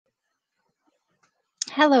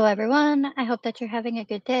Hello, everyone. I hope that you're having a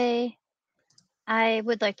good day. I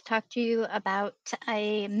would like to talk to you about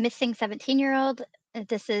a missing 17-year-old.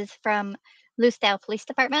 This is from Lucedale Police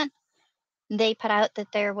Department. They put out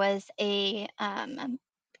that there was to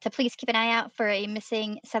please keep an eye out for a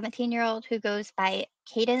missing 17-year-old who goes by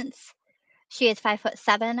Cadence. She is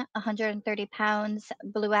 5'7", 130 pounds,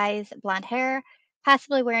 blue eyes, blonde hair,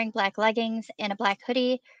 possibly wearing black leggings and a black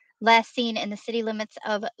hoodie. Last seen in the city limits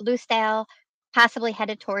of Lucedale, possibly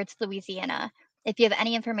headed towards Louisiana. If you have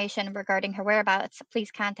any information regarding her whereabouts, please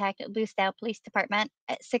contact Lucedale Police Department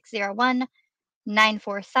at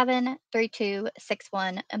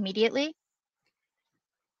 601-947-3261 immediately.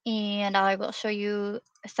 And I will show you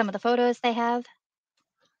some of the photos they have.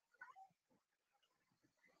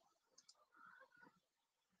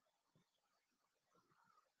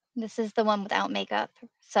 This is the one without makeup,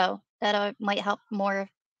 so that might help more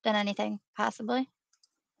than anything, possibly.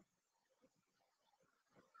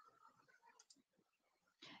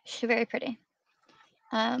 She's very pretty.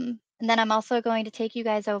 And then I'm also going to take you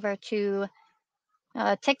guys over to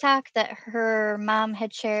TikTok that her mom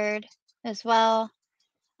had shared as well.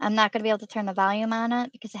 I'm not going to be able to turn the volume on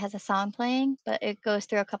it because it has a song playing, but it goes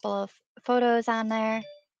through a couple of photos on there.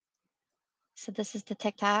 So this is the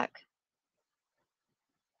TikTok.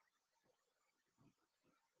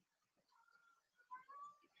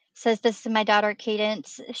 Says, this is my daughter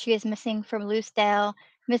Cadence. She is missing from Lucedale,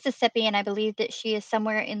 Mississippi, and I believe that she is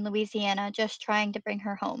somewhere in Louisiana, just trying to bring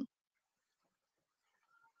her home.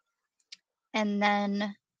 And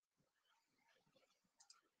then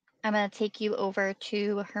I'm going to take you over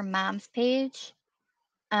to her mom's page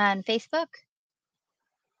on Facebook.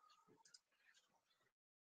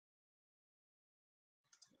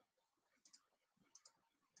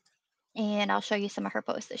 And I'll show you some of her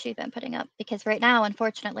posts that she's been putting up because right now,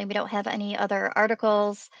 unfortunately, we don't have any other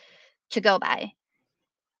articles to go by.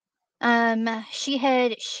 She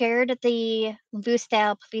had shared the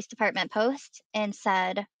Lucedale Police Department post and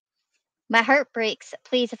said, "My heart breaks.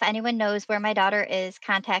 Please, if anyone knows where my daughter is,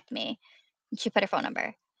 contact me." And she put her phone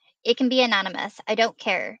number. "It can be anonymous. I don't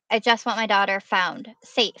care. I just want my daughter found,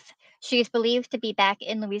 safe. She is believed to be back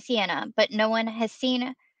in Louisiana, but no one has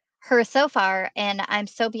seen her so far, and I'm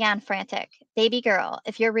so beyond frantic. Baby girl,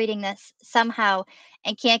 if you're reading this somehow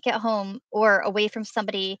and can't get home or away from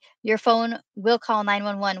somebody, your phone will call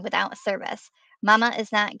 911 without service. Mama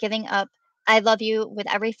is not giving up. I love you with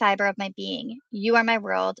every fiber of my being. You are my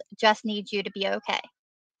world. Just need you to be okay."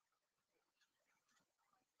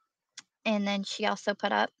 And then she also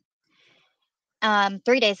put up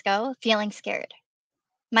 3 days ago, feeling scared.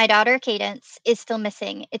 "My daughter, Cadence, is still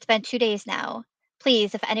missing. It's been 2 days now.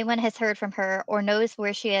 Please, if anyone has heard from her or knows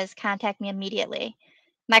where she is, contact me immediately.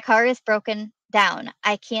 My car is broken down.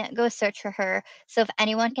 I can't go search for her, so if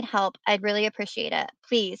anyone can help, I'd really appreciate it.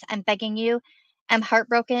 Please, I'm begging you. I'm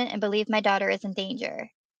heartbroken and believe my daughter is in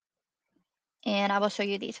danger." And I will show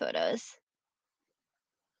you these photos.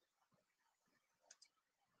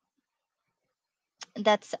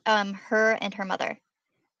 That's her and her mother.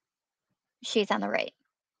 She's on the right.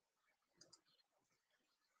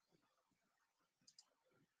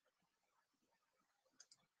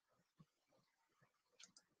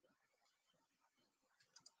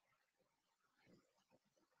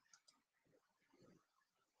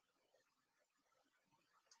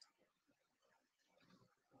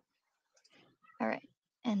 All right.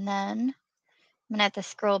 And then I'm gonna have to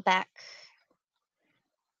scroll back.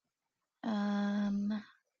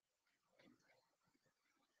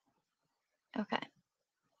 Okay.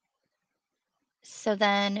 So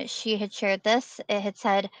then she had shared this. It had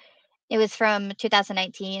said it was from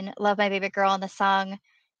 2019. "Love my baby girl," and the song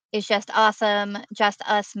is just awesome. Just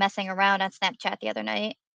us messing around on Snapchat the other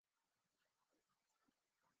night,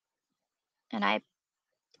 and I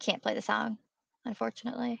can't play the song,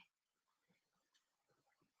 unfortunately.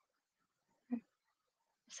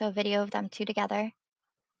 So a video of them two together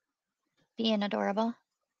being adorable.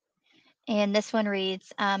 And this one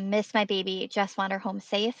reads, "Miss my baby. Just want her home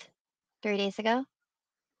safe." 3 days ago.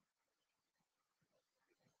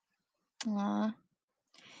 Aw.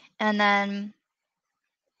 And then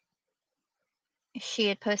she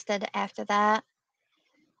had posted after that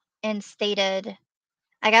and stated,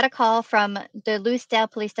 "I got a call from the Lucedale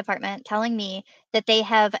Police Department telling me that they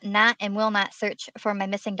have not and will not search for my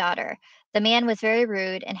missing daughter. The man was very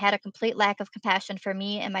rude and had a complete lack of compassion for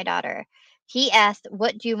me and my daughter. He asked,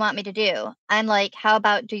 'What do you want me to do?' I'm like, 'How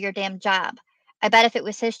about do your damn job?' I bet if it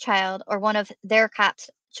was his child or one of their cops'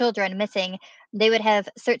 children missing, they would have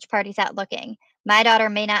search parties out looking. My daughter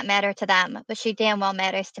may not matter to them, but she damn well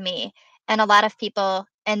matters to me and a lot of people,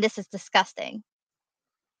 and this is disgusting."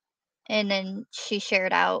 and then she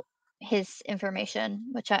shared out his information,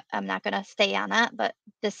 which I'm not going to stay on that, but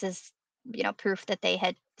this is, proof that they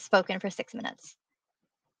had spoken for 6 minutes.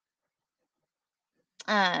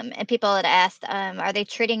 And people had asked, are they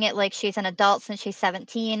treating it like she's an adult since she's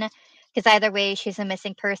 17? Because either way, she's a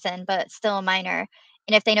missing person, but still a minor.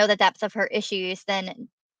 And if they know the depth of her issues, then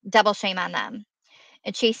double shame on them.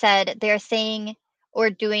 And she said they aren't saying or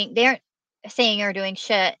doing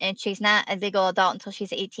shit, and she's not a legal adult until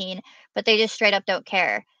she's 18, but they just straight up don't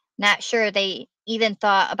care. Not sure they even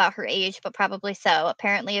thought about her age, but probably so.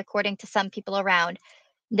 Apparently, according to some people around,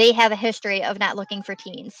 they have a history of not looking for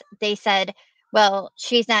teens. They said, well,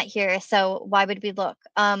 she's not here, so why would we look?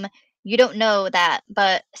 You don't know that,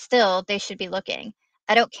 but still, they should be looking.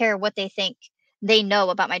 I don't care what they think they know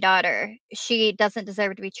about my daughter. She doesn't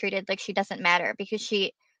deserve to be treated like she doesn't matter because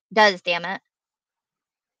she does, damn it.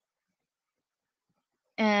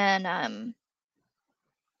 And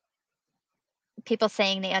people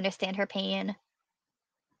saying they understand her pain.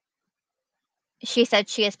 She said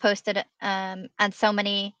she has posted on so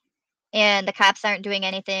many, and the cops aren't doing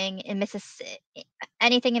anything in Mississippi,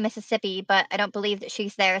 but I don't believe that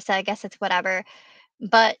she's there, so I guess it's whatever.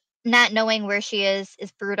 But not knowing where she is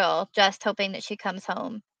brutal, just hoping that she comes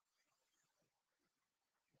home.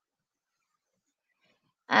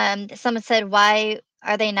 Someone said, why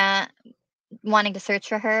are they not wanting to search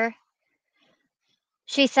for her?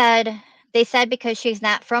 She said, they said because she's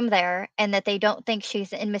not from there and that they don't think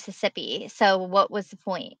she's in Mississippi. So what was the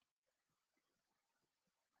point?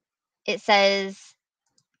 It says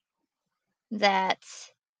that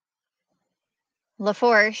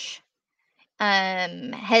LaForge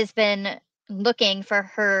has been looking for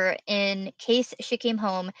her in case she came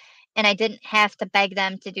home, and I didn't have to beg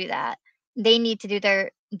them to do that. They need to do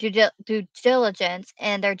their due diligence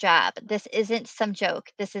and their job. This isn't some joke.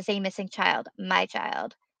 This is a missing child, my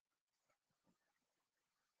child.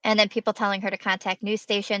 And then people telling her to contact news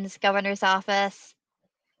stations, governor's office,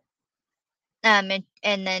 and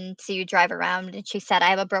then to drive around. And she said, I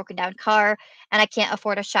have a broken down car and I can't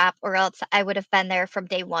afford a shop, or else I would have been there from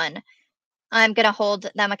day one. I'm going to hold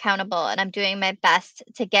them accountable, and I'm doing my best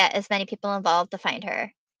to get as many people involved to find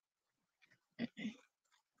her.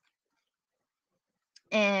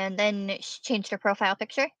 And then she changed her profile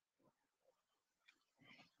picture.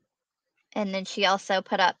 And then she also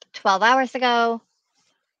put up 12 hours ago,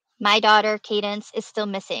 my daughter, Cadence, is still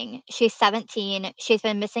missing. She's 17. She's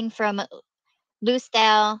been missing from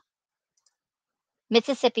Lucedale,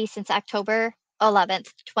 Mississippi since October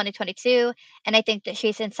 11th, 2022, and I think that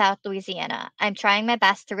she's in South Louisiana. I'm trying my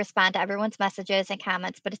best to respond to everyone's messages and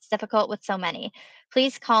comments, but it's difficult with so many.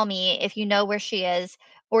 Please call me if you know where she is,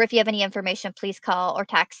 or if you have any information, please call or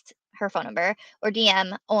text her phone number or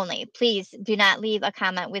DM only. Please do not leave a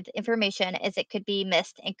comment with information as it could be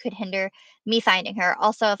missed and could hinder me finding her.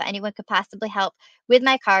 Also, if anyone could possibly help with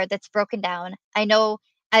my car that's broken down, I know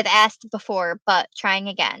I've asked before, but trying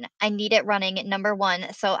again. I need it running at number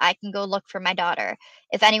one so I can go look for my daughter.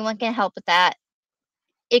 If anyone can help with that,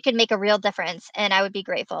 it could make a real difference, and I would be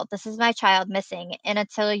grateful. This is my child missing, and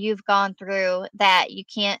until you've gone through that, you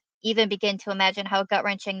can't even begin to imagine how gut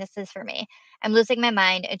wrenching this is for me. I'm losing my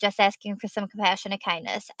mind and just asking for some compassion and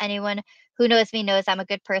kindness. Anyone who knows me knows I'm a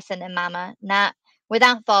good person and mama, not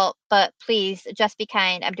without fault, but please just be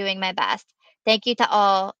kind. I'm doing my best. Thank you to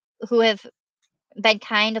all who have been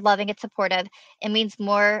kind, loving, and supportive. It means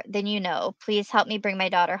more than you know. Please help me bring my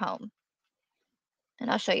daughter home.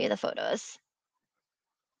 And I'll show you the photos.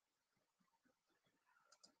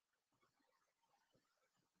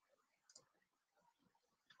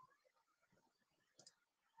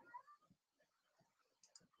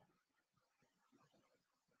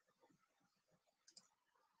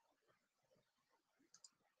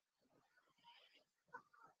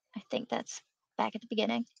 I think that's back at the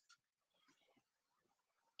beginning.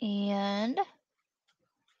 And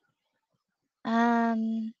I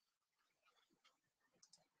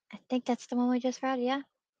think that's the one we just read, yeah.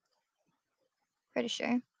 Pretty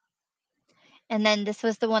sure. And then this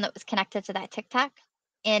was the one that was connected to that TikTok.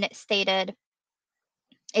 And it stated,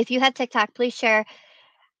 if you have TikTok, please share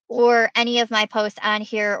or any of my posts on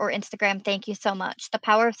here or Instagram. Thank you so much. The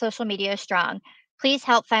power of social media is strong. Please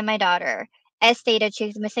help find my daughter. As stated,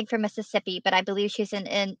 she's missing from Mississippi, but I believe she's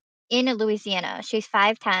in Louisiana. She's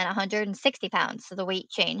 5'10", 160 pounds, so the weight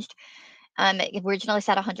changed. It originally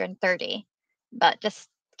said 130, but just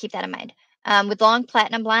keep that in mind. With long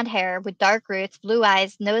platinum blonde hair, with dark roots, blue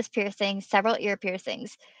eyes, nose piercings, several ear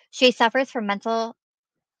piercings. She suffers from mental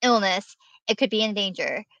illness, it could be in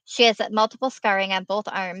danger. She has multiple scarring on both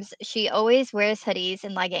arms. She always wears hoodies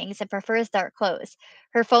and leggings and prefers dark clothes.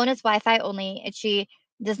 Her phone is Wi Fi only, and she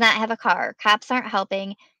does not have a car. Cops aren't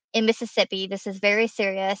helping. In Mississippi, this is very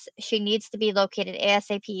serious. She needs to be located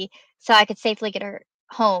ASAP so I could safely get her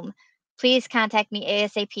home. Please contact me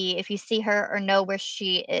ASAP if you see her or know where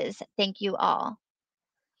she is. Thank you all."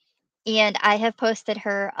 And I have posted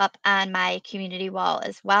her up on my community wall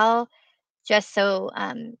as well, just so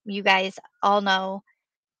you guys all know.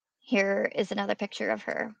 Here is another picture of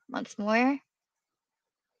her once more.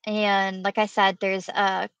 And like I said, there's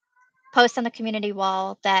a post on the community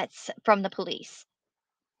wall that's from the police.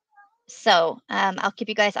 So I'll keep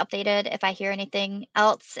you guys updated if I hear anything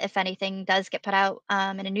else, if anything does get put out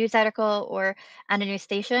in a news article or on a news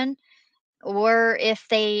station, or if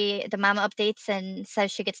the mom updates and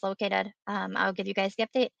says she gets located. I'll give you guys the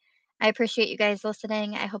update. I appreciate you guys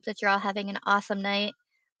listening. I hope that you're all having an awesome night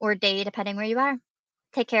or day, depending where you are.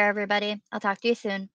 Take care, everybody. I'll talk to you soon.